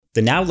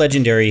The now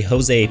legendary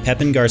Jose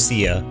Pepin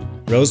Garcia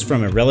rose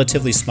from a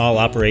relatively small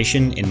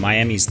operation in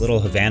Miami's Little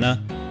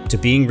Havana to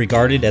being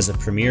regarded as a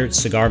premier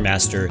cigar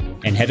master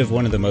and head of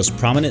one of the most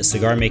prominent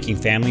cigar-making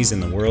families in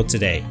the world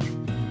today.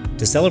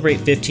 To celebrate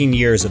 15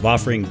 years of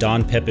offering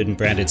Don Pepin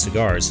branded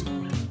cigars,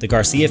 the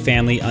Garcia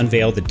family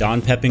unveiled the Don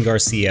Pepin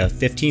Garcia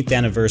 15th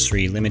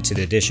Anniversary Limited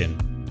Edition.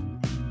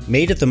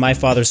 Made at the My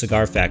Father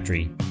Cigar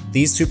Factory,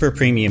 these super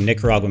premium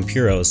Nicaraguan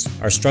puros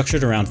are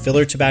structured around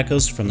filler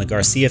tobaccos from the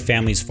Garcia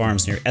family's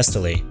farms near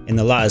Esteli in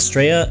the La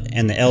Estrella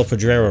and the El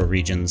Pedrero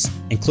regions,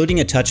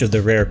 including a touch of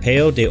the rare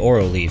Pello de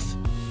Oro leaf.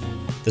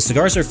 The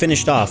cigars are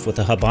finished off with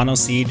a Habano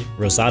Seed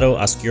Rosado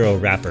Oscuro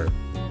wrapper.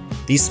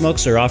 These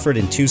smokes are offered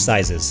in two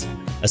sizes,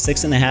 a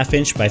 6.5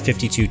 inch by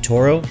 52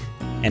 Toro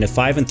and a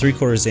 5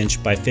 3/4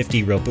 inch by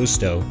 50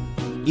 Robusto,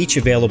 each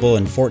available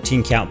in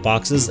 14 count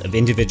boxes of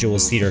individual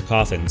cedar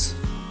coffins.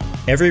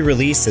 Every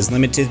release is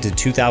limited to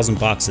 2,000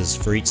 boxes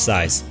for each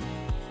size.